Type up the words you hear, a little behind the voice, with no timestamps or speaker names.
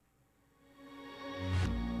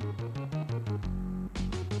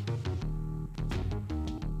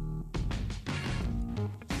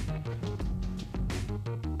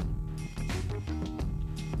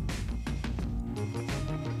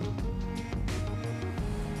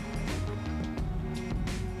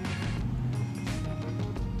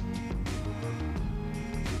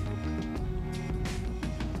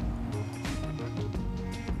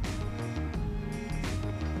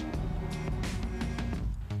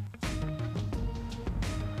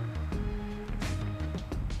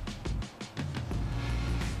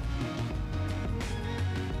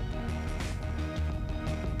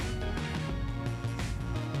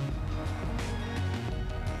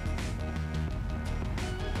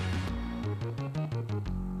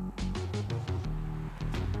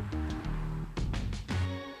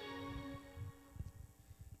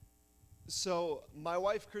So my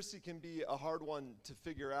wife, Christy, can be a hard one to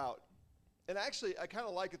figure out. And actually, I kind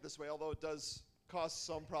of like it this way, although it does cause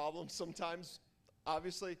some problems sometimes,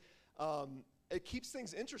 obviously. It keeps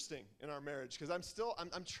things interesting in our marriage because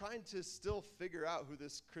I'm trying to still figure out who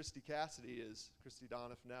this Christy Cassidy is. Christy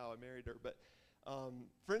Donoff now, I married her. But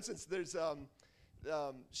for instance, there's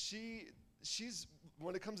she's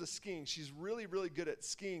when it comes to skiing, she's really, really good at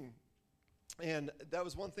skiing. And that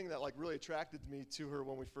was one thing that like really attracted me to her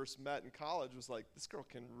when we first met in college was like, this girl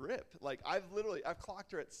can rip. Like I've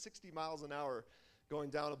clocked her at 60 miles an hour going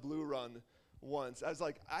down a blue run once. I was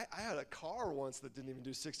like, I had a car once that didn't even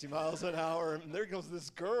do 60 miles an hour. And there goes this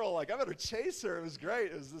girl. Like I better chase her. It was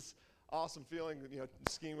great. It was this awesome feeling,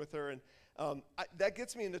 skiing with her. And that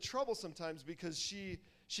gets me into trouble sometimes because she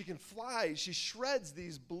can fly. She shreds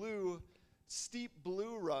these steep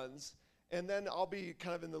blue runs. And then I'll be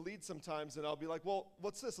kind of in the lead sometimes, and I'll be like, well,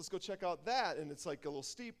 what's this? Let's go check out that. And it's like a little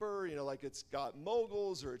steeper, like it's got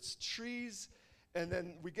moguls or it's trees. And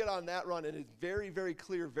then we get on that run, and it's very, very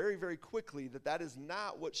clear, very, very quickly that is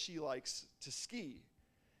not what she likes to ski.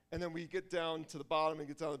 And then we get down to the bottom and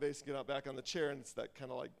get down to the base and get out back on the chair, and it's that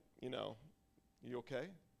kind of like, you okay?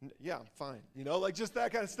 Yeah, I'm fine. Like just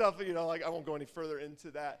that kind of stuff, like I won't go any further into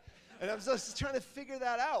that. And I'm just trying to figure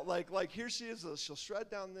that out. Like here she is, she'll shred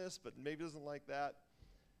down this, but maybe doesn't like that.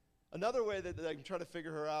 Another way that I can try to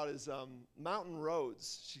figure her out is mountain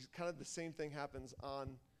roads. She's kind of the same thing happens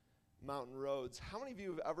on mountain roads. How many of you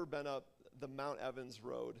have ever been up the Mount Evans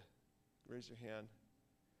Road? Raise your hand.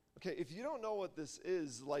 Okay, if you don't know what this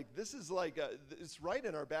is like it's right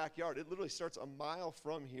in our backyard. It literally starts a mile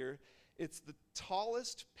from here. It's the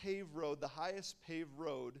tallest paved road, the highest paved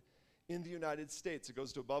road in the United States. It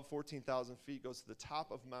goes to above 14,000 feet, goes to the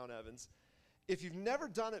top of Mount Evans. If you've never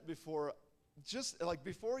done it before, just like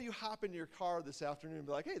before you hop in your car this afternoon,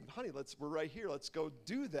 be like, hey, honey, we're right here. Let's go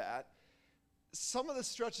do that. Some of the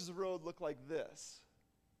stretches of road look like this.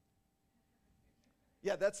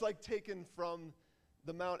 Yeah, that's like taken from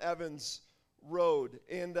the Mount Evans Road.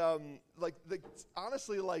 And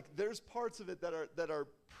honestly, like there's parts of it that are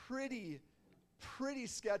pretty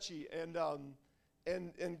sketchy.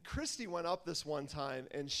 And Christy went up this one time,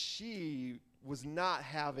 and she was not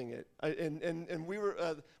having it. And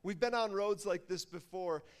we've been on roads like this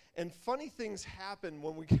before, and funny things happen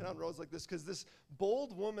when we get on roads like this, because this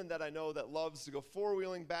bold woman that I know that loves to go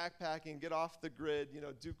four-wheeling, backpacking, get off the grid,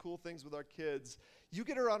 do cool things with our kids, you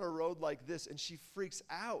get her on a road like this, and she freaks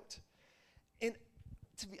out. And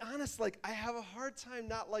to be honest, like I have a hard time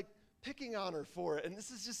not like picking on her for it, and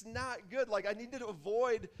this is just not good. Like I need to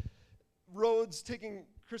avoid taking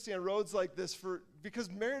Christy on roads like this because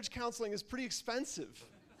marriage counseling is pretty expensive.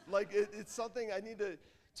 Like it's something I need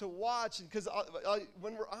to watch, because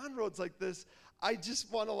when we're on roads like this, I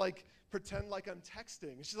just want to like pretend like I'm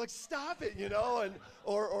texting. And she's like, stop it, and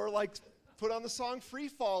or like put on the song Free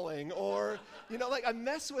Falling, or like I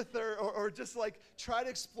mess with her, or just like try to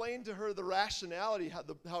explain to her the rationality,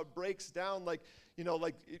 how it breaks down, like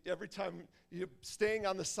every time you're staying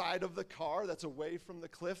on the side of the car that's away from the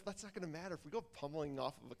cliff, that's not going to matter. If we go pummeling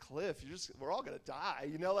off of a cliff, we're all going to die,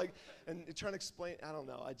 and trying to explain, I don't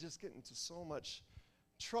know, I just get into so much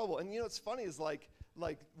trouble. And what's funny is like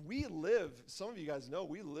we live, some of you guys know,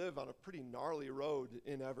 we live on a pretty gnarly road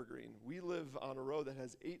in Evergreen. We live on a road that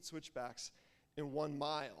has 8 switchbacks in 1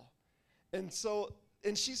 mile.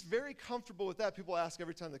 And she's very comfortable with that. People ask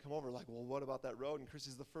every time they come over, like, well, what about that road? And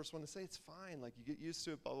Chrissy's the first one to say, it's fine. Like, you get used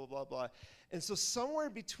to it, blah, blah, blah, blah. And so somewhere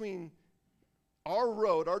between our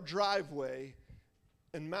road, our driveway,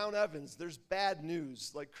 and Mount Evans, there's bad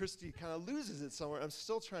news. Like, Christy kind of loses it somewhere. I'm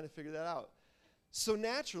still trying to figure that out. So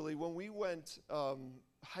naturally, when we went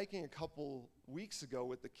hiking a couple weeks ago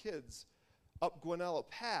with the kids up Guanella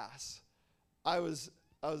Pass, I was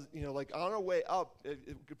like on our way up.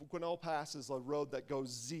 Guanella Pass is a road that goes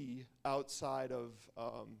Z outside of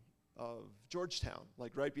Georgetown,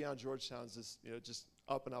 like right beyond Georgetown is this, just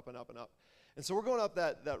up and up and up and up. And so we're going up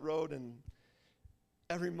that road, and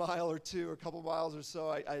every mile or two, or a couple miles or so,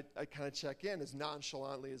 I kind of check in as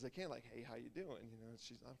nonchalantly as I can, like, hey, how you doing?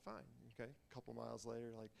 I'm fine. Okay, a couple miles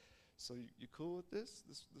later, like, so you cool with this?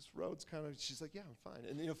 This road's kind of, she's like, yeah, I'm fine.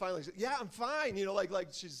 And finally, yeah, I'm fine. Like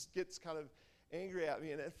she gets kind of angry at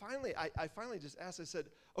me. And finally, I finally just asked, I said,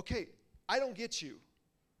 okay, I don't get you.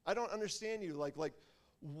 I don't understand you. Like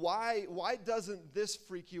why doesn't this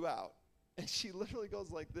freak you out? And she literally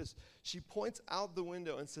goes like this. She points out the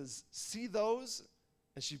window and says, see those?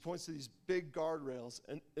 And she points to these big guardrails.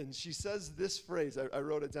 And she says this phrase. I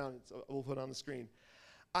wrote it down. We'll put it on the screen.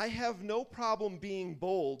 I have no problem being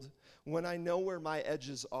bold when I know where my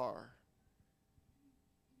edges are.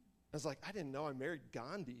 I was like, I didn't know I married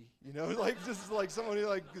Gandhi, like just like someone who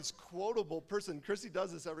like this quotable person. Chrissy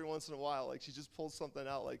does this every once in a while. Like she just pulls something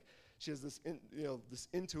out. Like she has this, this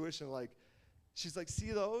intuition. Like she's like,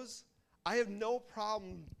 see those? I have no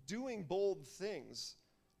problem doing bold things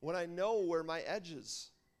when I know where my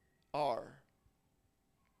edges are.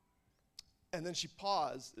 And then she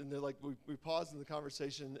paused, and they're like, we paused in the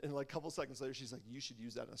conversation, and like a couple seconds later, she's like, you should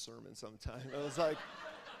use that in a sermon sometime. I was like,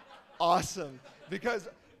 awesome, because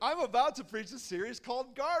I'm about to preach a series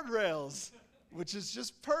called Guardrails, which is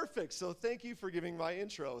just perfect. So thank you for giving my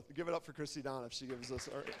intro. Give it up for Christy Donoff. She gives us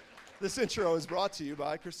this intro is brought to you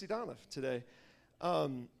by Christy Donoff today.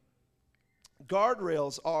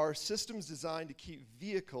 Guardrails are systems designed to keep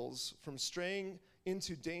vehicles from straying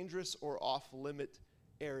into dangerous or off-limit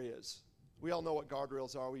areas. We all know what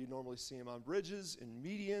guardrails are. We normally see them on bridges, in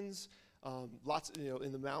medians, lots,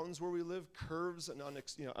 in the mountains where we live, curves and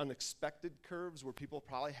unexpected curves where people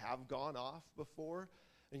probably have gone off before.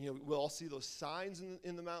 And we'll all see those signs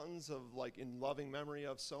in the mountains of like in loving memory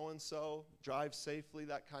of so-and-so, drive safely,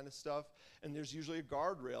 that kind of stuff. And there's usually a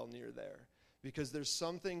guardrail near there because there's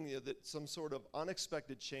something some sort of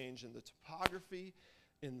unexpected change in the topography,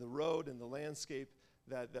 in the road, in the landscape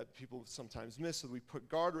that people sometimes miss. So we put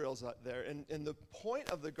guardrails out there. And the point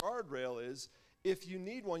of the guardrail is if you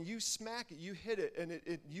need one, you smack it, you hit it, and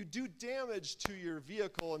you do damage to your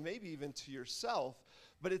vehicle and maybe even to yourself,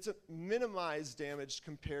 but it's a minimized damage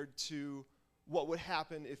compared to what would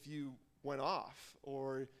happen if you went off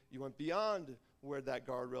or you went beyond where that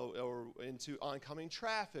guardrail or into oncoming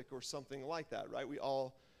traffic or something like that, right? We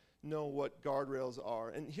all know what guardrails are.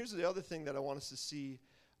 And here's the other thing that I want us to see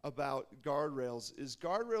about guardrails is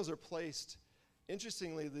guardrails are placed,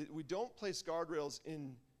 interestingly, we don't place guardrails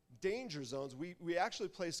in danger zones. We actually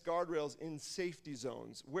place guardrails in safety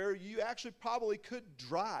zones where you actually probably could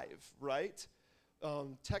drive, right?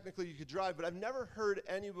 Technically you could drive, but I've never heard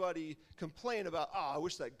anybody complain about, I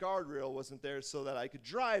wish that guardrail wasn't there so that I could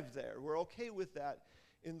drive there. We're okay with that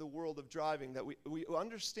in the world of driving, that we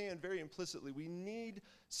understand very implicitly we need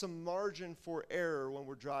some margin for error when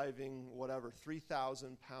we're driving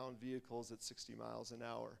 3,000-pound vehicles at 60 miles an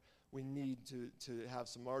hour. We need to have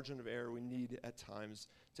some margin of error. We need at times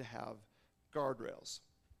to have guardrails.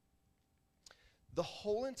 The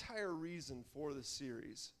whole entire reason for this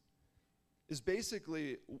series is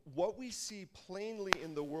basically what we see plainly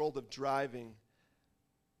in the world of driving,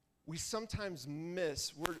 we sometimes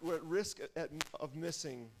miss. We're at risk of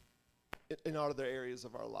missing in other areas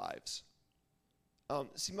of our lives.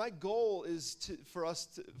 See, my goal is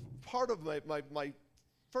part of my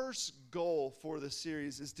first goal for this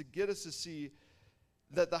series is to get us to see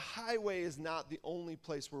that the highway is not the only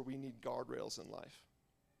place where we need guardrails in life.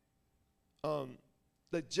 And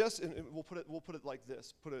we'll put it like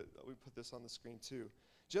this. We put this on the screen too.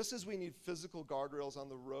 Just as we need physical guardrails on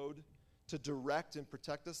the road to direct and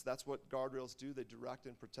protect us, that's what guardrails do. They direct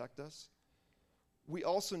and protect us. We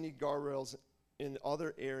also need guardrails in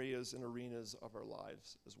other areas and arenas of our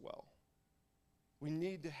lives as well. We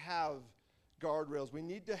need to have guardrails. We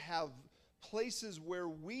need to have places where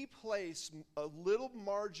we place a little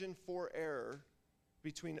margin for error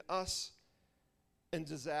between us and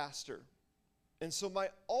disaster. And so my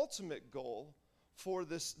ultimate goal for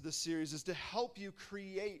this series is to help you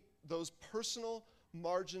create those personal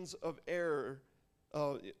margins of error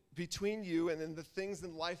between you and then the things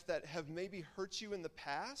in life that have maybe hurt you in the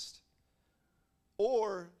past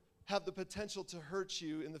or have the potential to hurt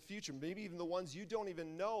you in the future, maybe even the ones you don't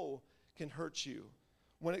even know can hurt you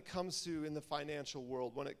when it comes to in the financial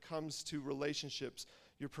world, when it comes to relationships,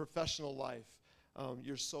 your professional life,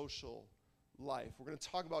 your social life. We're going to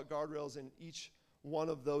talk about guardrails in each one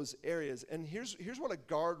of those areas. And here's what a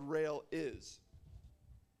guardrail is.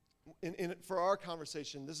 For our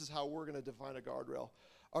conversation, this is how we're going to define a guardrail.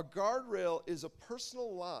 A guardrail is a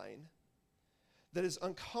personal line that is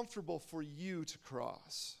uncomfortable for you to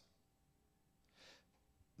cross.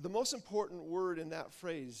 The most important word in that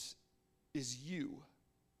phrase is you.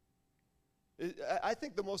 I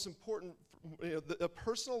think the most important, a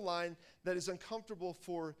personal line that is uncomfortable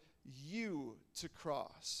for you to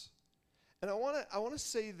cross. And I want to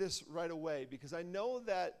say this right away because I know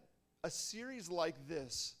that a series like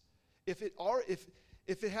this, if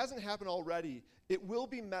it hasn't happened already, it will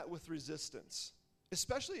be met with resistance.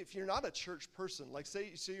 Especially if you're not a church person. Like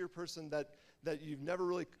say you're a person that you've never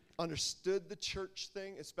really understood the church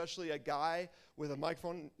thing, especially a guy with a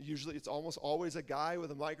microphone. Usually it's almost always a guy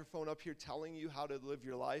with a microphone up here telling you how to live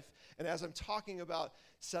your life. And as I'm talking about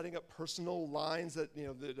setting up personal lines that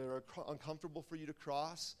are uncomfortable for you to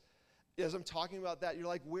cross, as I'm talking about that, you're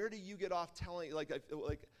like, where do you get off telling,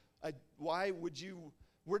 why would you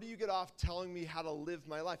Where do you get off telling me how to live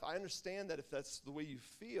my life? I understand that if that's the way you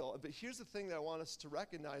feel, but here's the thing that I want us to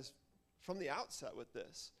recognize from the outset with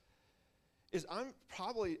this, is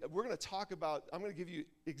we're going to talk about, I'm going to give you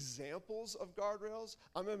examples of guardrails.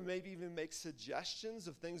 I'm going to maybe even make suggestions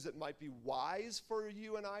of things that might be wise for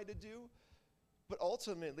you and I to do, but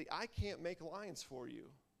ultimately, I can't make lines for you.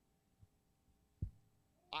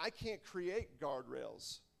 I can't create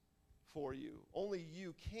guardrails for you. Only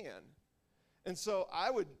you can. And so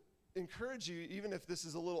I would encourage you, even if this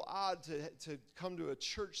is a little odd, to come to a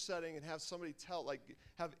church setting and have somebody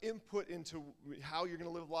have input into how you're going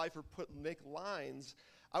to live life or make lines.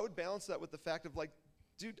 I would balance that with the fact of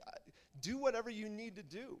dude, do whatever you need to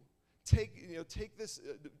do. Take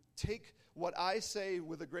what I say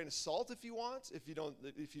with a grain of salt if you want, if you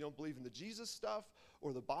don't believe in the Jesus stuff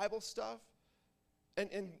or the Bible stuff.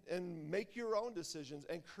 And make your own decisions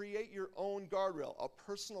and create your own guardrail, a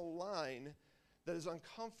personal line that is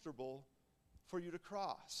uncomfortable for you to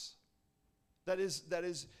cross. There's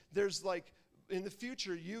in the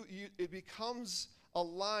future, it becomes a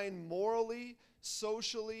line morally,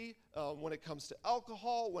 socially, when it comes to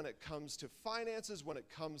alcohol, when it comes to finances, when it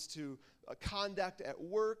comes to conduct at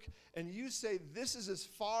work, and you say, this is as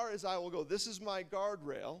far as I will go. This is my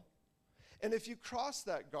guardrail. And if you cross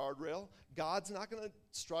that guardrail, God's not going to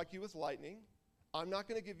strike you with lightning. I'm not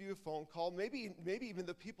going to give you a phone call. Maybe even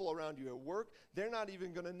the people around you at work, they're not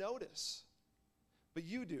even going to notice. But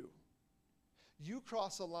you do. You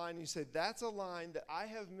cross a line and you say, that's a line that I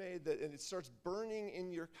have made, and it starts burning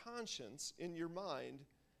in your conscience, in your mind,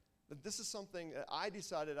 that this is something that I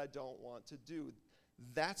decided I don't want to do.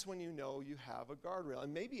 That's when you know you have a guardrail.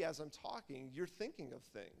 And maybe as I'm talking, you're thinking of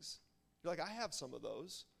things. You're like, I have some of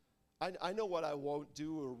those. I know what I won't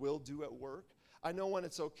do or will do at work. I know when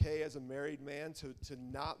it's okay as a married man to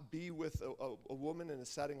not be with a woman in a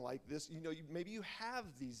setting like this. Maybe you have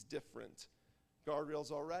these different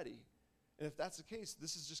guardrails already. And if that's the case,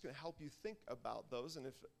 this is just going to help you think about those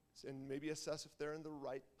and maybe assess if they're in the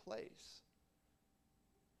right place.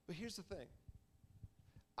 But here's the thing.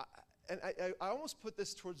 I almost put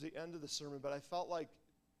this towards the end of the sermon, but I felt like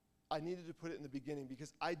I needed to put it in the beginning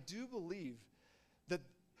because I do believe that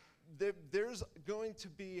there's going to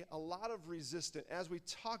be a lot of resistance as we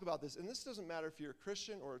talk about this, and this doesn't matter if you're a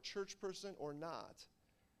Christian or a church person or not,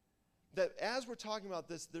 that as we're talking about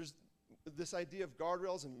this, there's this idea of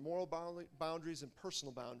guardrails and moral boundaries and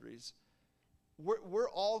personal boundaries. We're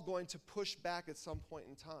all going to push back at some point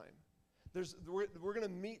in time. We're going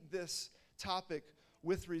to meet this topic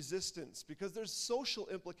with resistance because there's social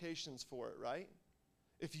implications for it, right?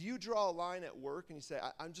 If you draw a line at work and you say,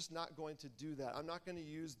 I'm just not going to do that. I'm not going to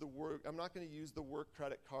use the work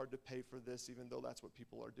credit card to pay for this, even though that's what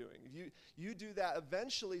people are doing. If you do that,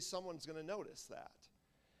 eventually someone's going to notice that.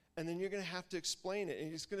 And then you're going to have to explain it,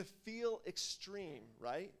 and it's going to feel extreme,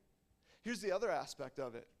 right? Here's the other aspect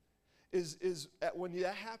of it, is when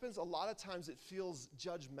that happens, a lot of times it feels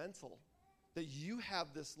judgmental. That you have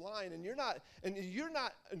this line, and you're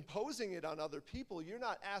not imposing it on other people. You're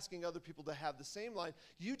not asking other people to have the same line.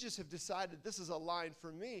 You just have decided this is a line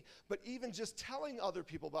for me. But even just telling other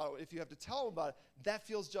people about it, if you have to tell them about it, that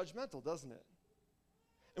feels judgmental, doesn't it?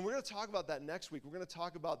 And we're going to talk about that next week. We're going to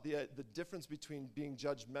talk about the difference between being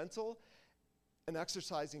judgmental and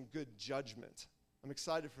exercising good judgment. I'm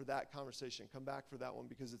excited for that conversation. Come back for that one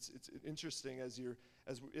because it's interesting as you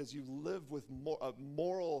live with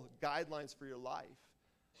moral guidelines for your life,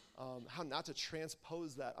 how not to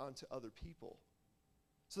transpose that onto other people.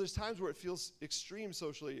 So there's times where it feels extreme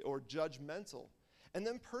socially or judgmental. And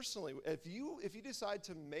then personally, if you decide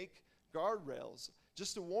to make guardrails,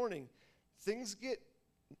 just a warning, things get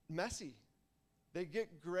messy. They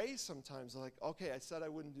get gray sometimes. Like, okay, I said I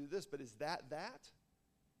wouldn't do this, but is that?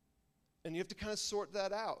 And you have to kind of sort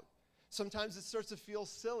that out. Sometimes it starts to feel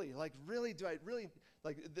silly. Like, really, do I really,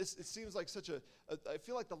 like this, it seems like I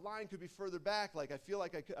feel like the line could be further back. Like, I feel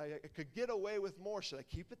like I could get away with more. Should I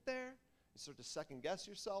keep it there? You start to second guess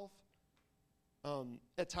yourself.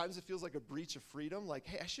 At times it feels like a breach of freedom. Like,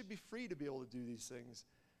 hey, I should be free to be able to do these things.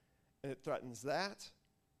 And it threatens that.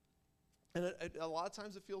 And a lot of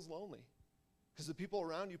times it feels lonely because the people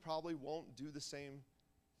around you probably won't do the same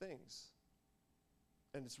things.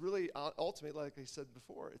 And it's really, ultimately, like I said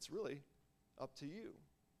before, it's really up to you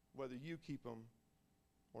whether you keep them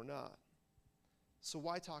or not. So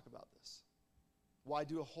why talk about this? Why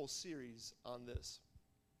do a whole series on this?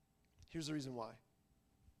 Here's the reason why.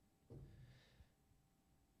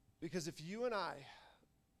 Because if you and I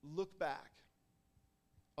look back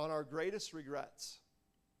on our greatest regrets,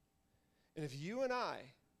 and if you and I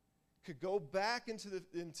could go back into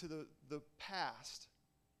the past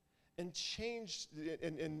and change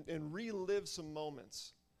and relive some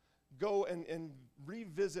moments. Go and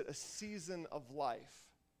revisit a season of life.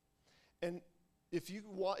 And if you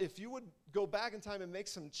would go back in time and make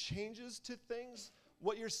some changes to things,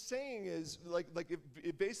 what you're saying is,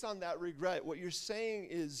 if based on that regret, what you're saying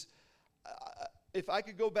is, if I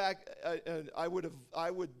could go back, I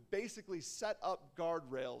would basically set up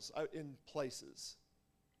guardrails in places.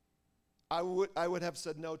 I would have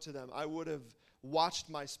said no to them. I would have watched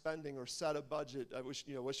my spending or set a budget. I wish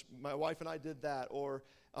my wife and I did that, or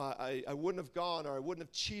I wouldn't have gone, or I wouldn't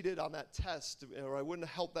have cheated on that test, or I wouldn't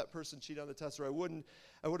have helped that person cheat on the test, or I would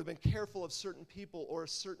have been careful of certain people or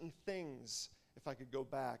certain things if I could go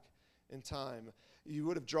back in time. You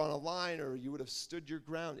would have drawn a line, or you would have stood your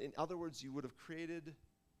ground. In other words, you would have created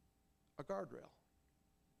a guardrail.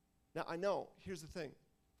 Now, I know, here's the thing.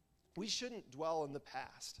 We shouldn't dwell in the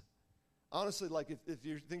past. Honestly, if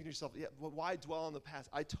you're thinking to yourself, yeah, well, why dwell on the past?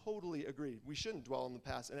 I totally agree. We shouldn't dwell on the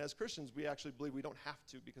past. And as Christians, we actually believe we don't have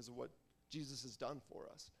to because of what Jesus has done for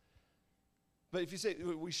us. But if you say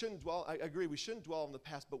we shouldn't dwell, I agree, we shouldn't dwell on the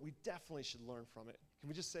past, but we definitely should learn from it. Can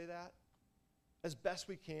we just say that? As best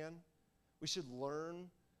we can, we should learn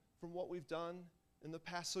from what we've done in the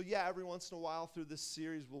past. So yeah, every once in a while through this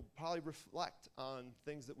series, we'll probably reflect on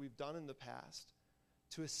things that we've done in the past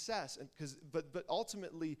to assess, but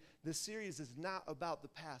ultimately, this series is not about the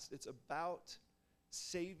past. It's about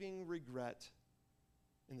saving regret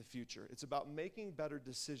in the future. It's about making better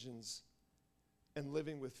decisions and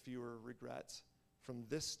living with fewer regrets from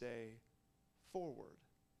this day forward.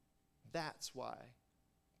 That's why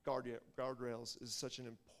Guardrails is such an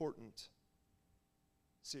important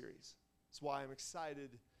series. It's why I'm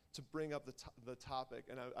excited to bring up the topic,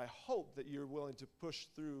 and I hope that you're willing to push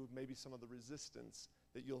through maybe some of the resistance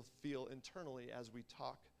that you'll feel internally as we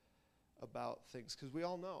talk about things. Because we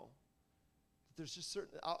all know that there's just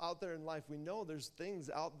certain, out there in life, we know there's things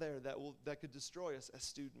out there that could destroy us as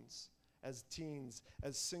students, as teens,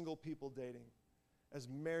 as single people dating, as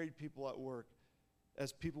married people at work,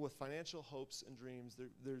 as people with financial hopes and dreams.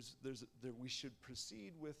 We should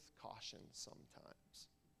proceed with caution sometimes.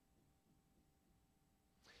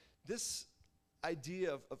 This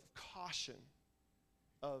idea of caution,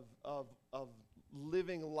 of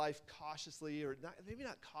living life cautiously, or maybe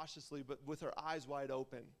not cautiously, but with our eyes wide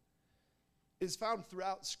open, is found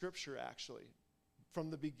throughout Scripture, actually.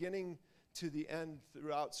 From the beginning to the end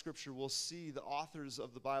throughout Scripture, we'll see the authors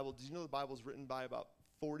of the Bible. Did you know the Bible is written by about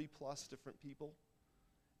 40-plus different people?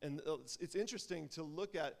 And it's interesting to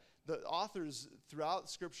look at the authors throughout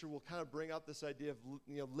Scripture will kind of bring up this idea of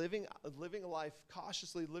living a life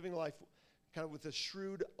cautiously, living a life kind of with a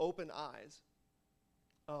shrewd, open eyes.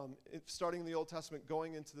 Starting in the Old Testament,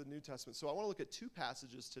 going into the New Testament. So I want to look at two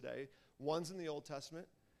passages today. One's in the Old Testament,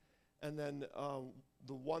 and then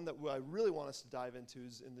the one that I really want us to dive into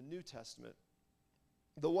is in the New Testament.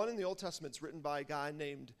 The one in the Old Testament is written by a guy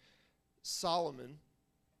named Solomon,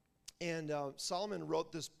 and Solomon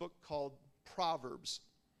wrote this book called Proverbs.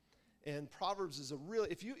 And Proverbs is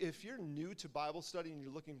if you're new to Bible study and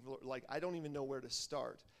you're looking for, I don't even know where to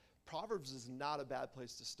start, Proverbs is not a bad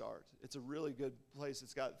place to start. It's a really good place.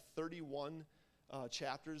 It's got 31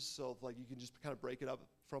 chapters, so you can just kind of break it up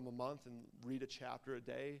from a month and read a chapter a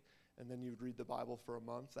day, and then you would read the Bible for a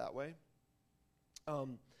month that way.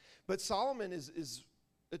 But Solomon is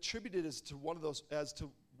attributed as one of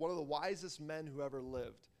the wisest men who ever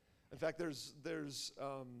lived. In fact,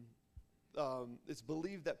 it's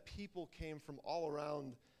believed that people came from all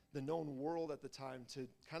around the known world at the time to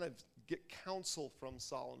kind of get counsel from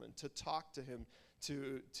Solomon, to talk to him,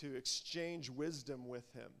 to exchange wisdom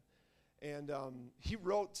with him. And he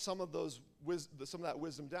wrote some of that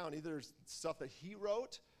wisdom down, either stuff that he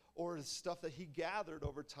wrote or stuff that he gathered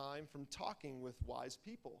over time from talking with wise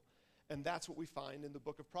people. And that's what we find in the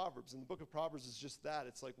book of Proverbs. And the book of Proverbs is just that.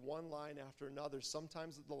 It's like one line after another.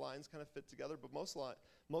 Sometimes the lines kind of fit together, but most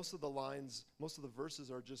of the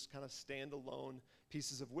verses are just kind of standalone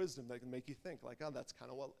pieces of wisdom that can make you think, that's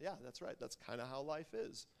kind of that's right. That's kind of how life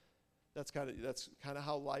is. That's kind of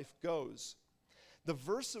how life goes. The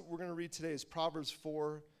verse that we're going to read today is Proverbs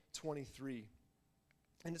 4:23.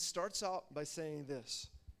 And it starts out by saying this: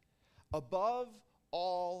 above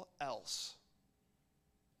all else.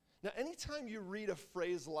 Now, anytime you read a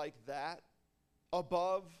phrase like that,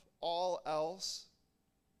 above all else,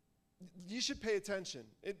 you should pay attention.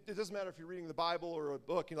 It doesn't matter if you're reading the Bible or a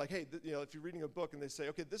book. You're like, hey, if you're reading a book and they say,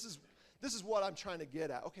 okay, this is what I'm trying to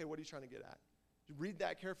get at. Okay, what are you trying to get at? Read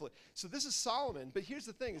that carefully. So this is Solomon, but here's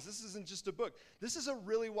the thing: this isn't just a book. This is a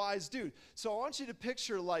really wise dude. So I want you to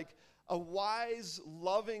picture a wise,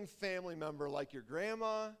 loving family member like your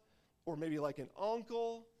grandma or maybe like an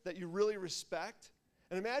uncle that you really respect.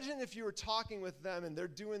 And imagine if you were talking with them and they're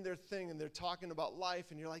doing their thing and they're talking about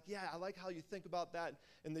life and you're like, yeah, I like how you think about that,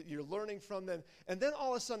 and that you're learning from them. And then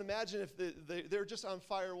all of a sudden, imagine if they're just on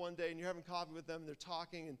fire one day and you're having coffee with them and they're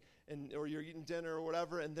talking or you're eating dinner or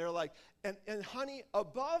whatever, and they're like, and honey,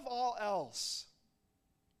 above all else,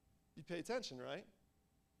 you pay attention, right?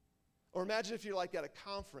 Or imagine if you're like at a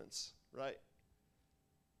conference, right?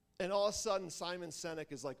 And all of a sudden, Simon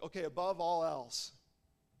Sinek is like, okay, above all else.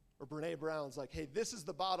 Or Brene Brown's like, hey, this is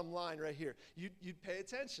the bottom line right here. You'd pay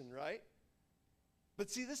attention, right?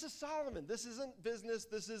 But see, this is Solomon. This isn't business.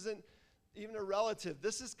 This isn't even a relative.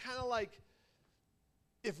 This is kind of like,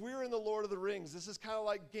 if we were in the Lord of the Rings, this is kind of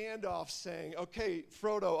like Gandalf saying, okay,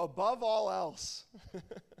 Frodo, above all else,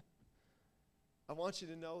 I want you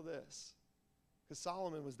to know this. Because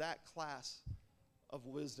Solomon was that class of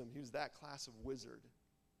wisdom. He was that class of wizard.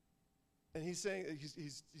 And he's saying,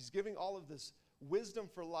 he's giving all of this wisdom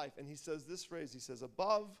for life. And he says this phrase, he says,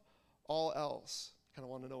 above all else. Kind of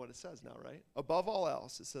want to know what it says now, right? Above all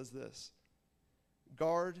else, it says this.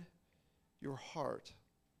 Guard your heart,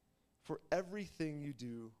 for everything you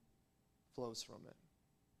do flows from it.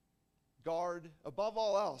 Guard, above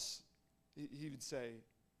all else, he would say,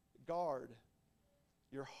 guard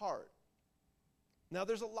your heart. Now,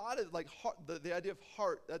 there's a lot of, like, heart, the idea of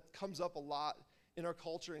heart, that comes up a lot in our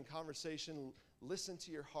culture and conversation. Listen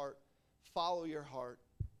to your heart. Follow your heart.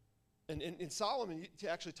 And in Solomon, he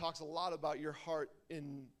actually talks a lot about your heart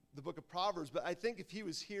in the book of Proverbs. But I think if he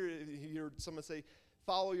was here, he heard someone say,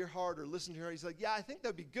 follow your heart or listen to your heart, he's like, yeah, I think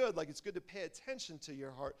that'd be good. Like, it's good to pay attention to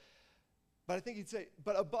your heart. But I think he'd say,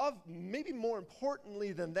 but above, maybe more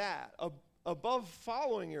importantly than that, above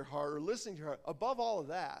following your heart or listening to your heart, above all of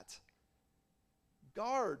that,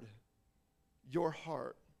 guard your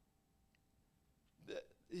heart.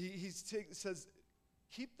 He says,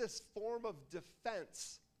 keep this form of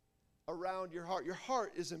defense around your heart. Your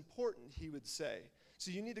heart is important, he would say.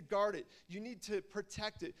 So you need to guard it. You need to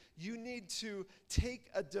protect it. You need to take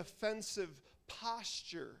a defensive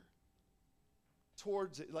posture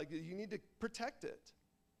towards it. Like, you need to protect it.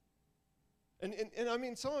 And I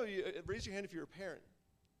mean, some of you, raise your hand if you're a parent.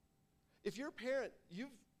 If you're a parent,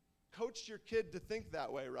 you've coached your kid to think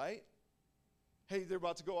that way, right? Hey, they're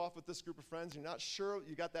about to go off with this group of friends. You're not sure.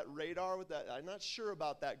 You got that radar with that. I'm not sure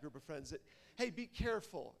about that group of friends. Hey, be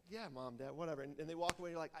careful. Yeah, Mom, Dad, whatever. And they walk away,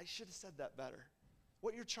 and you're like, I should have said that better.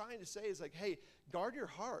 What you're trying to say is like, hey, guard your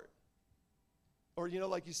heart. Or, you know,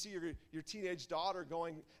 like you see your teenage daughter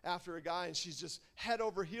going after a guy, and she's just head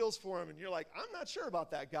over heels for him, and you're like, I'm not sure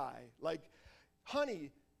about that guy. Like,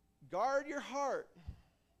 honey, guard your heart.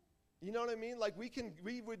 You know what I mean? Like, we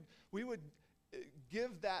would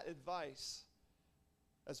give that advice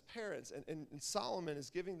as parents, and Solomon is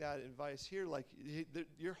giving that advice here. Like,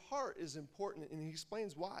 your heart is important, and he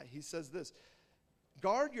explains why. He says this,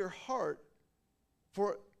 guard your heart,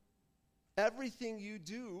 for everything you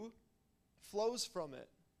do flows from it.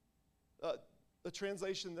 The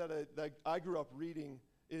translation that I grew up reading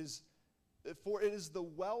is, for it is the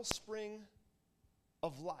wellspring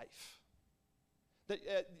of life. That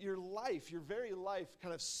your life, your very life,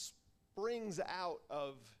 kind of springs out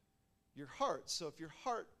of your heart. So if your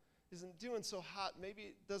heart isn't doing so hot,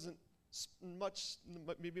 maybe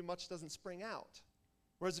much doesn't spring out.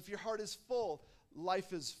 Whereas if your heart is full,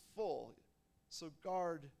 life is full. So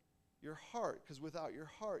guard your heart, because without your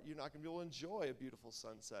heart, you're not going to be able to enjoy a beautiful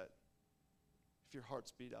sunset if your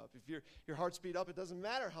heart's beat up. If your heart's beat up, it doesn't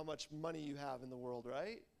matter how much money you have in the world,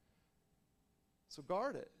 right? So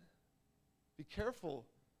guard it. Be careful.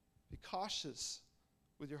 Be cautious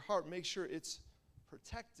with your heart. Make sure it's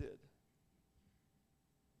protected.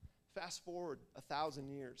 Fast forward 1,000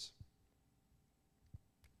 years.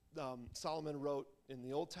 Solomon wrote in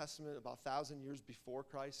the Old Testament about 1,000 years before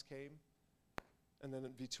Christ came. And then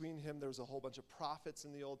between him, there was a whole bunch of prophets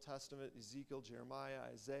in the Old Testament, Ezekiel, Jeremiah,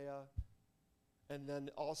 Isaiah. And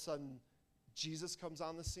then all of a sudden, Jesus comes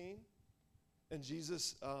on the scene. And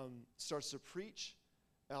Jesus starts to preach.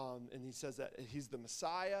 And he says that he's the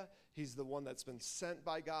Messiah. He's the one that's been sent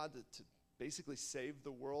by God to basically save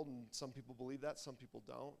the world. And some people believe that, some people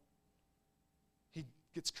don't. He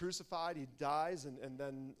gets crucified, he dies, and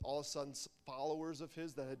then all of a sudden followers of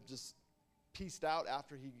his that had just pieced out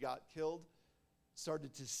after he got killed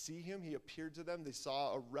started to see him. He appeared to them. They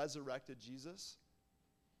saw a resurrected Jesus.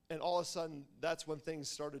 And all of a sudden, that's when things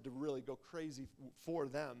started to really go crazy for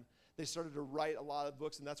them. They started to write a lot of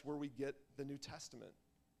books, and that's where we get the New Testament,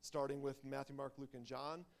 starting with Matthew, Mark, Luke, and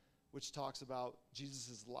John, which talks about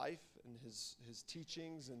Jesus' life and his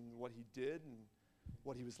teachings and what he did and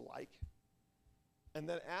what he was like. And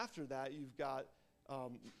then after that, you've got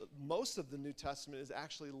most of the New Testament is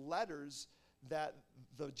actually letters that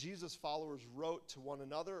the Jesus followers wrote to one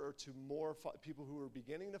another or to more people who were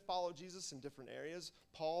beginning to follow Jesus in different areas.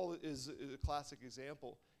 Paul is a classic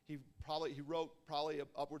example. He wrote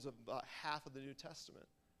upwards of about half of the New Testament.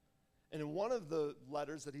 And in one of the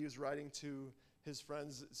letters that he was writing to his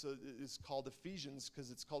friends, so it's called Ephesians,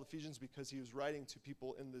 because he was writing to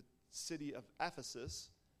people in the city of Ephesus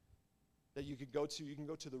that you could go to. You can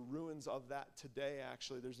go to the ruins of that today,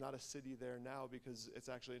 actually. There's not a city there now because it's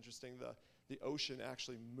actually interesting. The ocean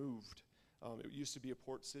actually moved. It used to be a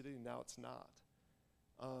port city, and now it's not.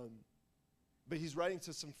 But he's writing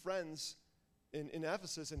to some friends in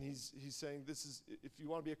Ephesus, and he's saying, this is, if you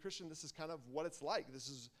want to be a Christian, this is kind of what it's like. This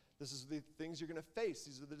is the things you're going to face.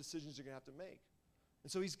 These are the decisions you're going to have to make.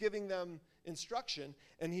 And so he's giving them instruction,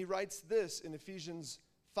 and he writes this in Ephesians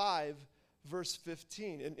 5, verse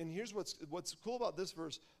 15. And here's what's cool about this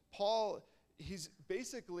verse. Paul, he's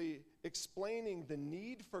basically explaining the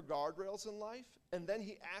need for guardrails in life, and then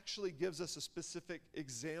he actually gives us a specific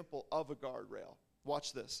example of a guardrail.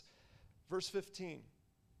 Watch this. Verse 15,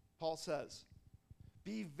 Paul says,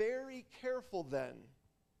 "Be very careful then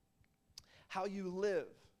how you live,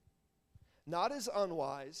 not as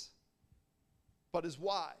unwise, but as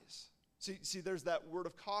wise." See, there's that word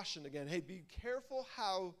of caution again. Hey, be careful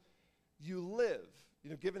how you live.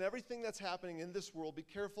 Given everything that's happening in this world, be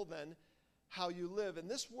careful then how you live. And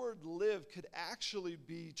this word live could actually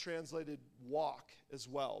be translated walk as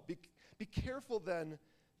well. Be careful then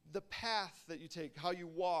the path that you take, how you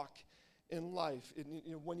walk in life.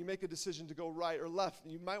 When you make a decision to go right or left,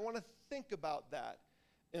 you might want to think about that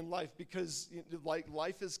in life, because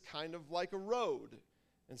life is kind of like a road,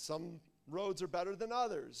 and some roads are better than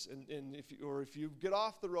others, and if you get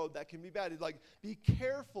off the road, that can be bad. Be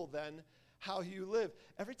careful then how you live.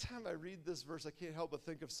 Every time I read this verse, I can't help but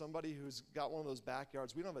think of somebody who's got one of those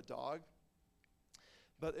backyards. We don't have a dog,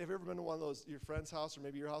 but have you ever been to one of those, your friend's house, or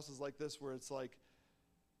maybe your house is like this, where it's like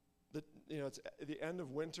it's the end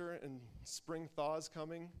of winter and spring thaw is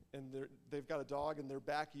coming, and they've got a dog, and their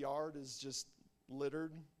backyard is just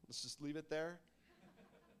littered. Let's just leave it there.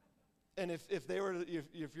 And if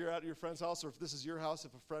you're at your friend's house, or if this is your house,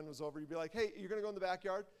 if a friend was over, you'd be like, "Hey, you're going to go in the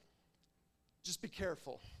backyard? Just be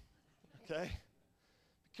careful, okay?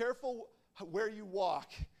 Be careful where you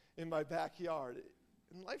walk in my backyard."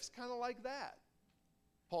 And life's kind of like that,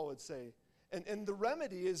 Paul would say. And the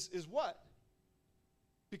remedy is what?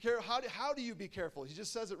 Be careful. How do you be careful? He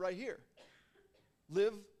just says it right here.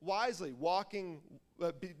 Live wisely,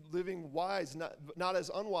 living wise, not as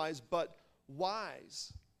unwise, but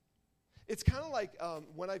wise. It's kind of like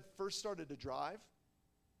when I first started to drive,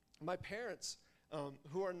 my parents,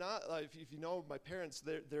 who are not, if you know my parents,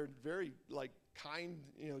 they're very kind,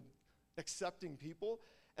 accepting people.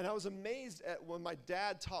 And I was amazed at when my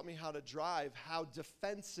dad taught me how to drive, how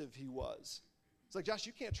defensive he was. It's like, "Josh,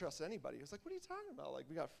 you can't trust anybody." I was like, "What are you talking about?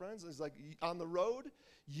 We got friends." It's like, on the road,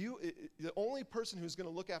 the only person who's going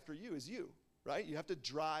to look after you is you, right? You have to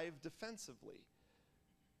drive defensively.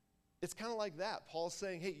 It's kind of like that. Paul's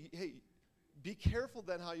saying, hey, be careful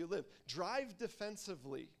then how you live. Drive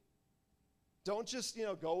defensively. Don't just,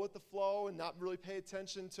 go with the flow and not really pay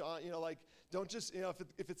attention to, don't just,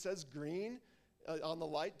 if it says green on the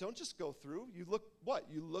light, don't just go through. You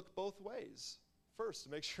look both ways first to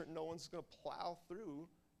make sure no one's going to plow through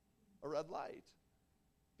a red light.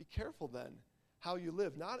 Be careful then how you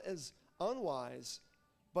live, not as unwise,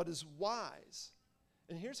 but as wise.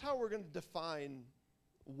 And here's how we're going to define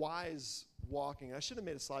wise walking. I should have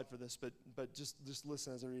made a slide for this, but just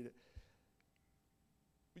listen as I read it.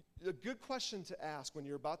 A good question to ask when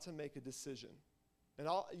you're about to make a decision, and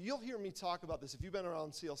you'll hear me talk about this. If you've been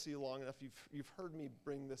around CLC long enough, you've heard me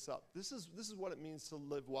bring this up. This is what it means to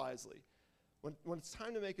live wisely. When it's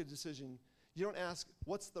time to make a decision, you don't ask,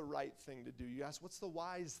 what's the right thing to do? You ask, what's the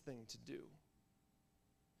wise thing to do?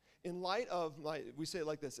 In light of we say it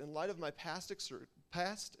like this, in light of my past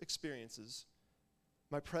experiences,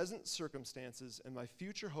 my present circumstances, and my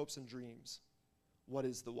future hopes and dreams, what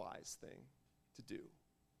is the wise thing to do?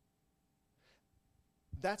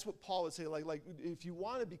 That's what Paul would say. Like if you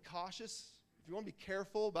want to be cautious, if you want to be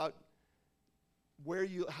careful about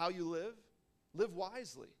how you live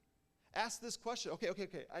wisely. Ask this question.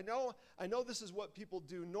 Okay. I know this is what people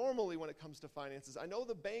do normally when it comes to finances. I know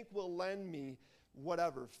the bank will lend me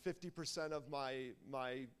 50% of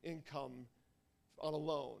my income on a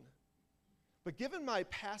loan. But given my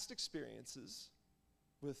past experiences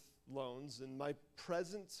with loans and my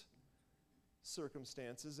present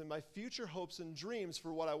circumstances and my future hopes and dreams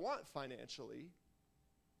for what I want financially,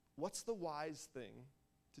 what's the wise thing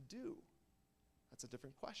to do? That's a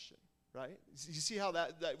different question. right? You see how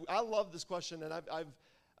that I love this question, and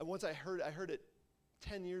once I heard it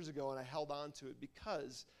 10 years ago, and I held on to it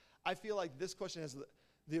because I feel like this question has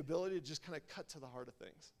the ability to just kind of cut to the heart of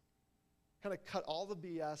things. Kind of cut all the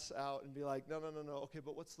BS out and be like, no, okay,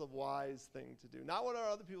 but what's the wise thing to do? Not what are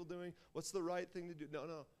other people doing, what's the right thing to do?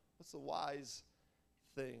 No, what's the wise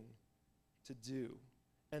thing to do?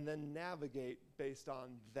 And then navigate based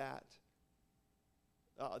on that,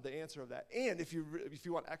 the answer of that. And if you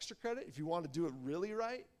want extra credit, if you want to do it really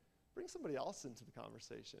right, bring somebody else into the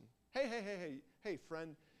conversation. Hey,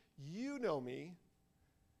 friend, you know me.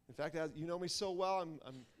 In fact, you know me so well,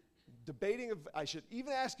 I'm debating if I should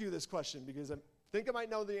even ask you this question because I think I might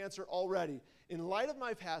know the answer already. In light of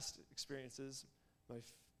my past experiences, my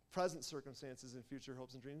present circumstances and future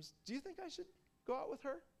hopes and dreams, do you think I should go out with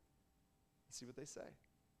her? And see what they say.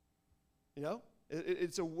 You know?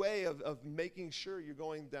 It's a way of making sure you're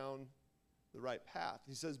going down the right path.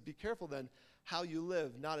 He says, be careful then how you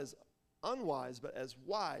live, not as unwise, but as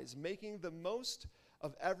wise, making the most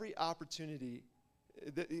of every opportunity.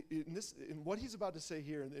 In what he's about to say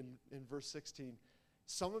here in verse 16,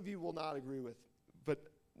 some of you will not agree with, but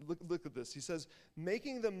look at this. He says,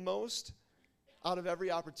 making the most out of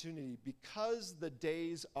every opportunity because the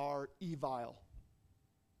days are evil.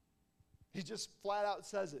 He just flat out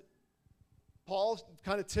says it. Paul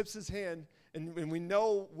kind of tips his hand, and we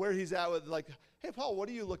know where he's at with like, hey, Paul, how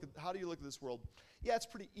do you look at this world? Yeah, it's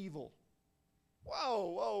pretty evil.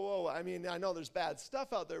 Whoa. I mean, I know there's bad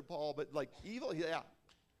stuff out there, Paul, but like evil, yeah.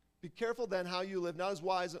 Be careful then how you live, not as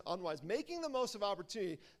wise and unwise, making the most of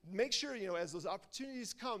opportunity. Make sure, as those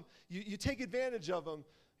opportunities come, you take advantage of them,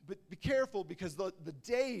 but be careful because the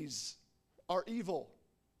days are evil.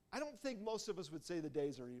 I don't think most of us would say the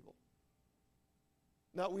days are evil.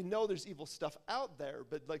 Now, we know there's evil stuff out there,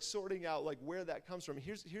 but like sorting out like where that comes from.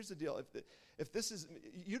 Here's the deal. If this is,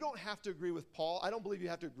 you don't have to agree with Paul. I don't believe you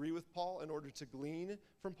have to agree with Paul in order to glean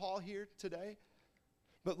from Paul here today.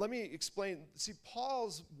 But let me explain. See,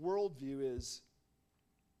 Paul's worldview is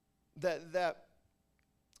that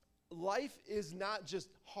life is not just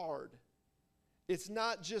hard. It's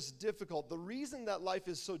not just difficult. The reason that life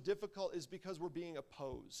is so difficult is because we're being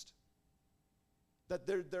opposed. That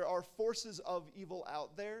there are forces of evil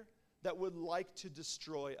out there that would like to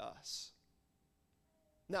destroy us.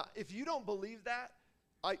 Now, if you don't believe that,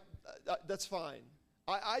 that's fine.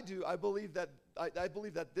 I do. I believe that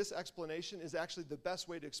this explanation is actually the best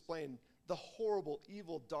way to explain the horrible,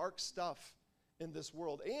 evil, dark stuff in this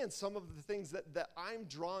world and some of the things that I'm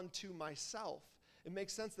drawn to myself. It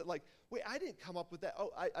makes sense that like, wait, I didn't come up with that.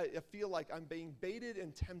 Oh, I feel like I'm being baited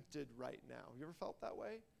and tempted right now. You ever felt that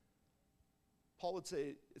way? Paul would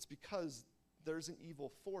say it's because there's an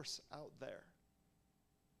evil force out there.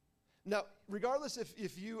 Now, regardless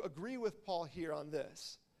if you agree with Paul here on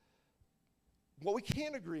this, what we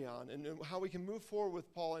can agree on and how we can move forward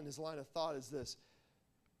with Paul in his line of thought is this.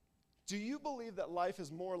 Do you believe that life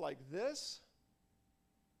is more like this?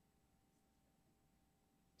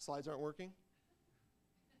 Slides aren't working?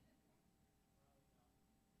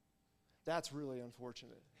 That's really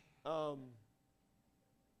unfortunate.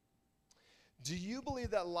 Do you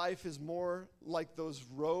believe that life is more like those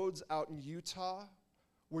roads out in Utah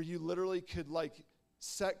where you literally could like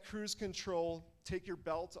set cruise control, take your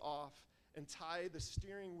belt off, and tie the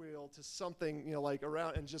steering wheel to something, like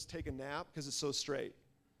around and just take a nap because it's so straight?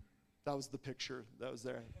 That was the picture that was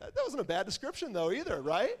there. That wasn't a bad description though either,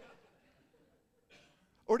 right?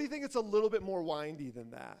 Or do you think it's a little bit more windy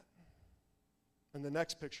than that? And the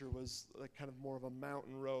next picture was like kind of more of a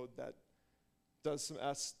mountain road that does some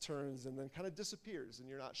S-turns and then kind of disappears, and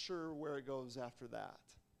you're not sure where it goes after that.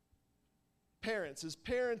 Parents, is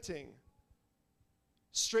parenting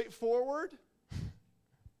straightforward?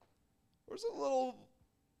 Or is it a little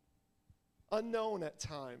unknown at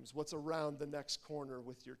times what's around the next corner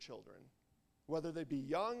with your children, whether they be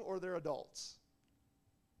young or they're adults?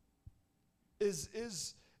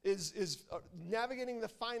 Is navigating the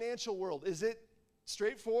financial world, is it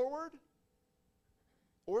straightforward?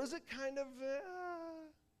 Or is it kind of,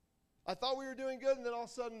 I thought we were doing good, and then all of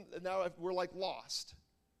a sudden, now we're like lost?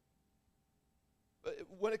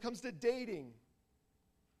 When it comes to dating,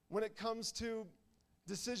 when it comes to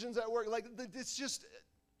decisions at work, like it's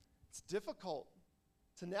difficult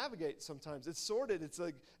to navigate sometimes. It's sorted. It's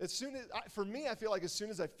like, for me, I feel like as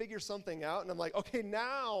soon as I figure something out, and I'm like, okay,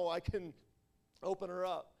 now I can open her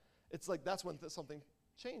up. It's like that's when something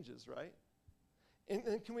changes, right?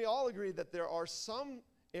 And can we all agree that there are some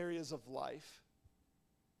areas of life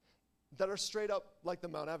that are straight up like the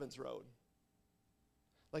Mount Evans Road?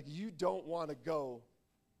 Like you don't want to go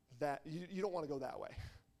that way.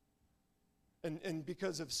 And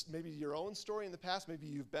because of maybe your own story in the past, maybe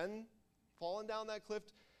you've been fallen down that cliff,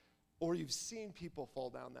 or you've seen people fall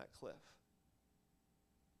down that cliff.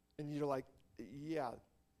 And you're like, yeah.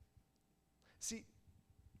 See,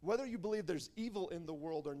 whether you believe there's evil in the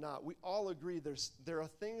world or not, we all agree there are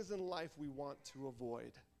things in life we want to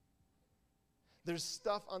avoid. There's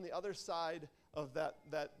stuff on the other side of that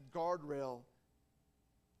guardrail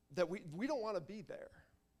that we don't want to be there.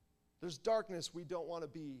 There's darkness we don't want to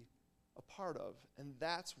be a part of. And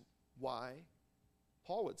that's why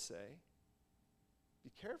Paul would say,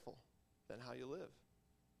 be careful then how you live.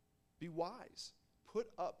 Be wise. Put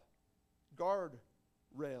up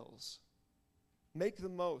guardrails. Make the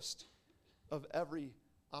most of every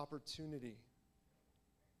opportunity.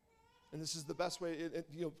 And this is the best way,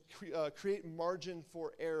 create margin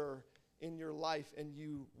for error in your life, and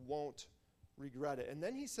you won't regret it. And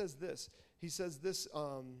then he says this. He says this,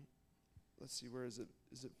 let's see, where is it?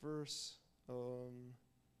 Is it verse?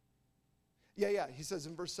 He says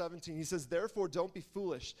in verse 17, he says, therefore don't be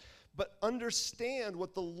foolish, but understand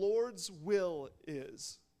what the Lord's will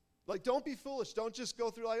is. Like, don't be foolish. Don't just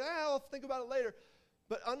go through like, I'll think about it later.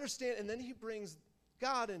 But understand, and then he brings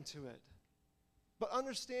God into it. But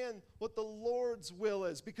understand what the Lord's will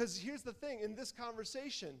is. Because here's the thing, in this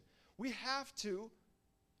conversation, we have to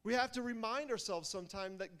remind ourselves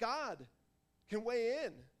sometime that God can weigh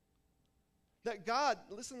in. That God,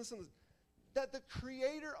 listen, that the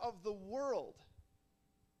creator of the world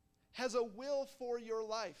has a will for your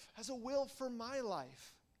life, has a will for my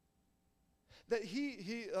life. That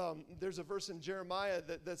there's a verse in Jeremiah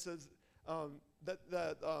that says,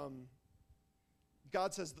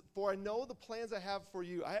 God says, for I know the plans I have for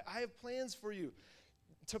you. I have plans for you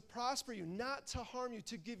to prosper you, not to harm you,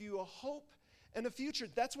 to give you a hope and a future.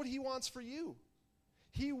 That's what he wants for you.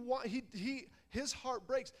 His heart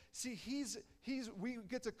breaks. See, we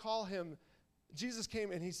get to call him, Jesus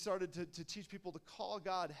came and he started to teach people to call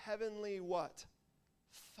God heavenly what?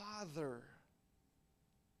 Father.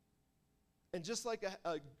 And just like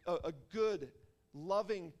a good,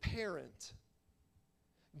 loving parent,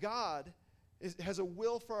 God has a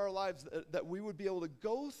will for our lives that we would be able to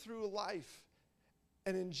go through life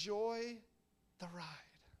and enjoy the ride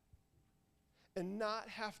and not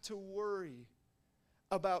have to worry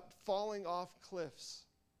about falling off cliffs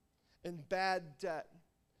and bad debt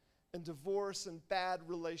and divorce and bad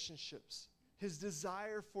relationships. His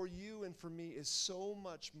desire for you and for me is so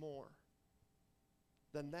much more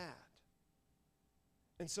than that.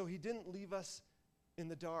 And so he didn't leave us in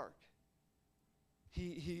the dark.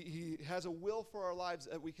 He has a will for our lives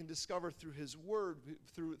that we can discover through his word,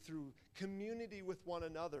 through community with one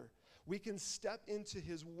another. We can step into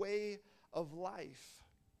his way of life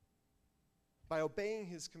by obeying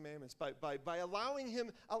his commandments, by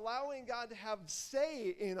allowing God to have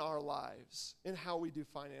say in our lives, in how we do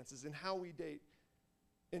finances, in how we date,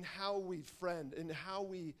 in how we friend, in how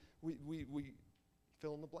we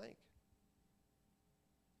fill in the blank.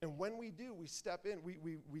 And when we do, we step in,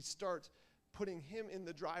 we start putting him in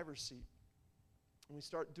the driver's seat. And we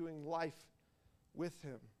start doing life with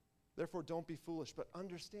him. Therefore, don't be foolish, but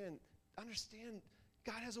understand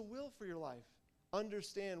God has a will for your life.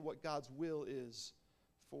 Understand what God's will is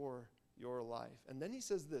for your life. And then he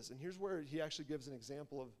says this, and here's where he actually gives an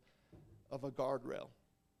example of a guardrail.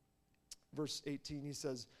 Verse 18, he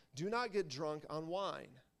says, do not get drunk on wine.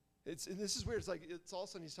 And this is weird. It's all of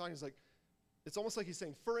a sudden he's talking, it's almost like he's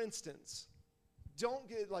saying, for instance, don't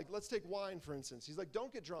get, let's take wine, for instance. He's like,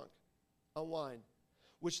 don't get drunk on wine,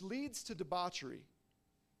 which leads to debauchery.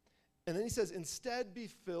 And then he says, instead be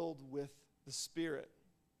filled with the Spirit.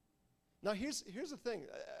 Now, here's the thing.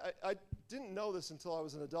 I didn't know this until I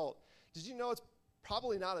was an adult. Did you know it's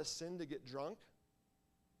probably not a sin to get drunk?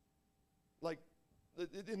 Like,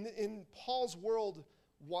 in Paul's world,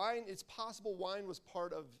 wine, it's possible wine was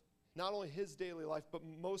part of not only his daily life, but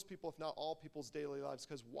most people, if not all people's daily lives,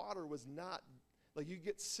 because water was not, you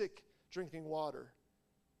get sick drinking water.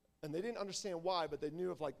 And they didn't understand why, but they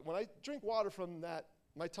knew when I drink water from that,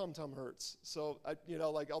 my tum-tum hurts. So,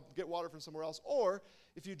 I'll get water from somewhere else. Or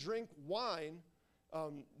if you drink wine,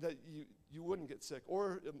 that you wouldn't get sick.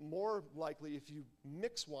 Or more likely, if you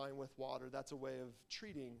mix wine with water, that's a way of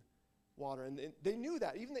treating water. And they knew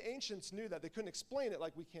that. Even the ancients knew that. They couldn't explain it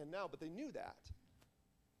like we can now, but they knew that.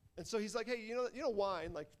 And so he's like, hey, you know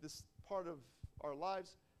wine, this part of our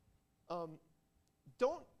lives,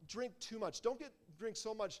 don't drink too much. Don't drink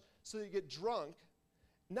so much so that you get drunk.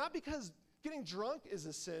 Not because getting drunk is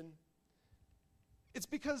a sin. It's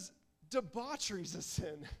because debauchery is a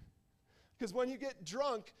sin. Because when you get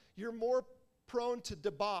drunk, you're more prone to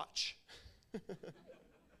debauch.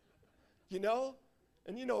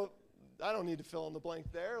 And I don't need to fill in the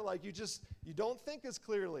blank there. Like you don't think as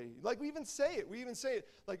clearly. Like we even say it.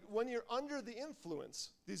 Like when you're under the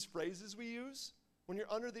influence, these phrases we use, when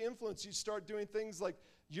you're under the influence, you start doing things like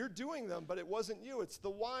you're doing them, but it wasn't you. It's the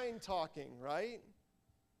wine talking, right?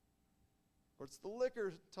 Or it's the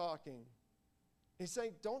liquor talking. He's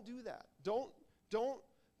saying, don't do that. Don't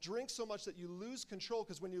drink so much that you lose control,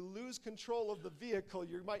 because when you lose control of the vehicle,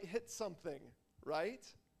 you might hit something, right?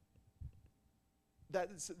 That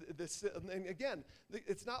is this, and again,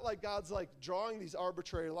 it's not like God's like drawing these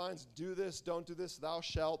arbitrary lines. Do this, don't do this. Thou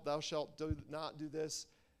shalt not do this.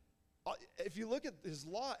 If you look at his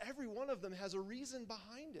law, every one of them has a reason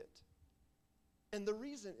behind it. And the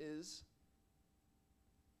reason is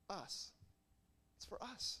us. It's for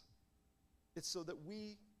us. It's so that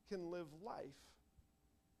we can live life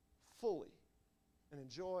fully and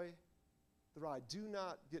enjoy the ride. Do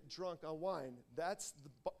not get drunk on wine.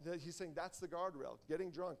 He's saying that's the guardrail. Getting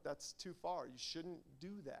drunk, that's too far. You shouldn't do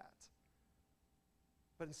that.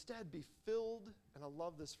 But instead, be filled, and I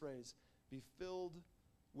love this phrase, be filled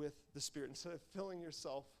with the Spirit. Instead of filling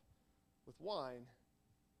yourself with wine,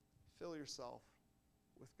 fill yourself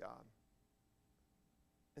with God.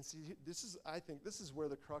 And see, I think this is where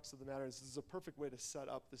the crux of the matter is. This is a perfect way to set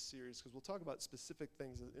up this series, because we'll talk about specific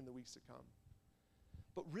things in the weeks to come.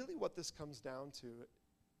 But really what this comes down to,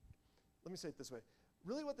 let me say it this way.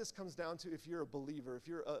 Really what this comes down to, if you're a believer, if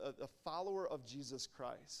you're a follower of Jesus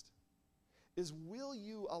Christ, is will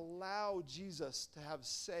you allow Jesus to have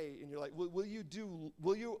say in your life? Will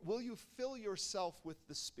you fill yourself with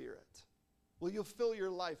the Spirit? Will you fill your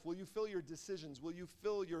life? Will you fill your decisions? Will you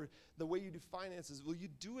fill the way you do finances? Will you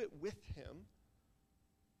do it with him?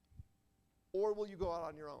 Or will you go out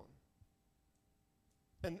on your own?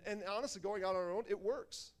 And honestly, going out on our own, it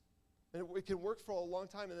works. And it can work for a long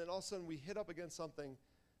time, and then all of a sudden we hit up against something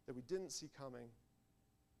that we didn't see coming.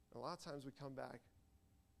 And a lot of times we come back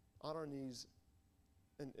on our knees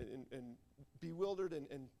and bewildered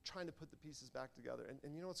and trying to put the pieces back together.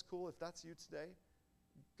 And you know what's cool? If that's you today,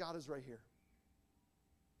 God is right here.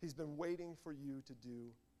 He's been waiting for you to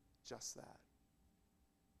do just that,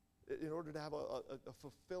 in order to have a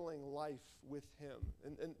fulfilling life with him.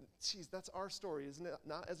 And geez, that's our story, isn't it?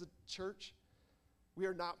 Not as a church. We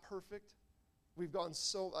are not perfect. We've gone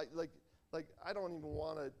so, like I don't even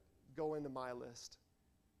want to go into my list.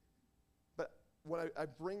 But when I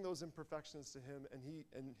bring those imperfections to him,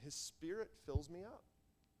 and his Spirit fills me up.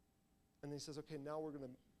 And he says, okay, now we're going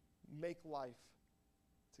to make life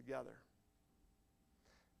together.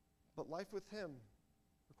 But life with him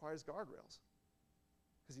requires guardrails,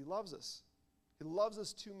 because he loves us. He loves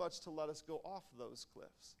us too much to let us go off those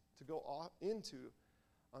cliffs, to go off into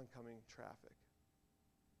oncoming traffic.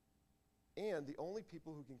 And the only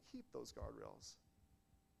people who can keep those guardrails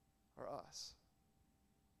are us.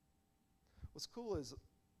 What's cool is,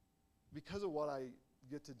 because of what I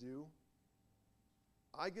get to do,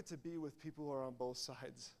 I get to be with people who are on both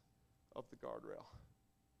sides of the guardrail.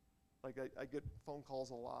 Like I get phone calls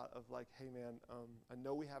a lot of like, hey man, I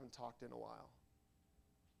know we haven't talked in a while.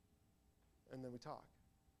 And then we talk.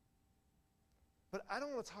 But I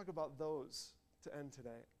don't want to talk about those to end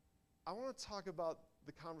today. I want to talk about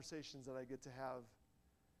the conversations that I get to have,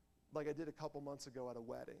 like I did a couple months ago at a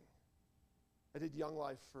wedding. I did Young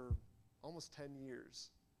Life for almost 10 years.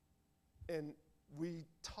 And we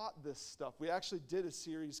taught this stuff. We actually did a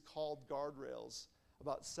series called Guardrails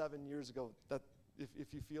about 7 years ago. That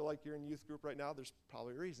if you feel like you're in youth group right now, there's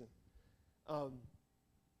probably a reason.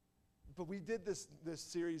 But we did this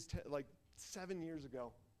series like 7 years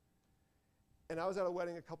ago. And I was at a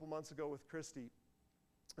wedding a couple months ago with Christy,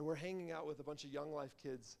 and we're hanging out with a bunch of Young Life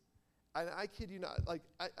kids. And I kid you not, like,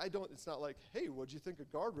 I don't, it's not like, hey, what'd you think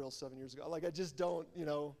of Guardrails 7 years ago? Like, I just don't,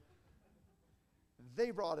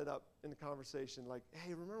 They brought it up in the conversation, like,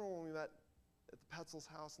 hey, remember when we met at the Petzel's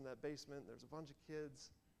house in that basement? There's a bunch of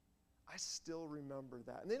kids. I still remember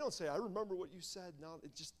that. And they don't say, I remember what you said. No,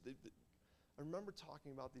 I remember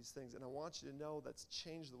talking about these things, and I want you to know that's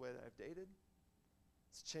changed the way that I've dated.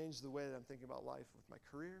 It's changed the way that I'm thinking about life with my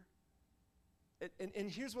career.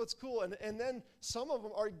 And here's what's cool. And then some of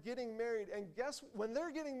them are getting married, and when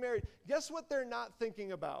they're getting married, guess what they're not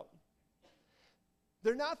thinking about?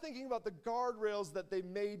 They're not thinking about the guardrails that they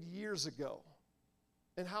made years ago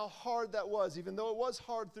and how hard that was. Even though it was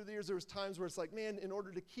hard through the years, there was times where it's like, man, in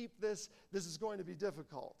order to keep this is going to be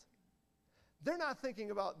difficult. They're not thinking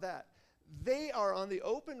about that. They are on the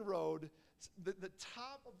open road, the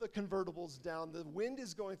top of the convertible's down, the wind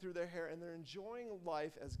is going through their hair, and they're enjoying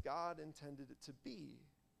life as God intended it to be.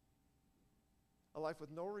 A life with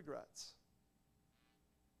no regrets.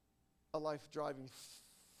 A life driving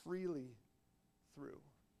freely through.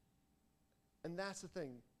 And that's the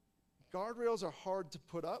thing. Guardrails are hard to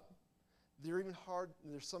put up. They're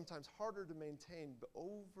sometimes harder to maintain, but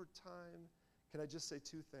over time, can I just say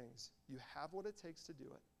two things? You have what it takes to do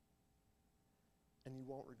it, and you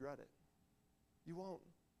won't regret it. You won't.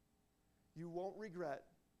 You won't regret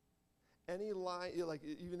any lie, like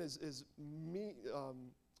even as me,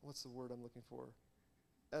 what's the word I'm looking for?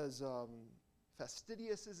 As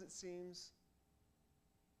fastidious as it seems,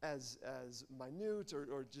 as minute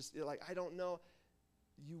or just like, I don't know,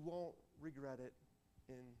 you won't regret it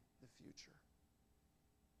in the future.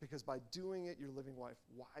 Because by doing it, you're living life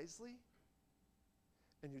wisely,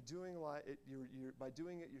 and you're doing by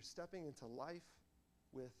doing it, you're stepping into life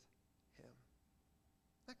with Him.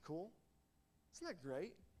 Isn't that cool? Isn't that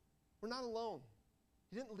great? We're not alone.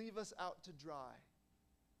 He didn't leave us out to dry.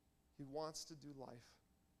 He wants to do life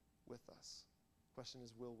with us. The question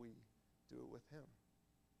is, will we do it with Him?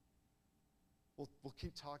 We'll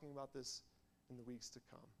keep talking about this in the weeks to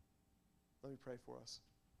come. Let me pray for us.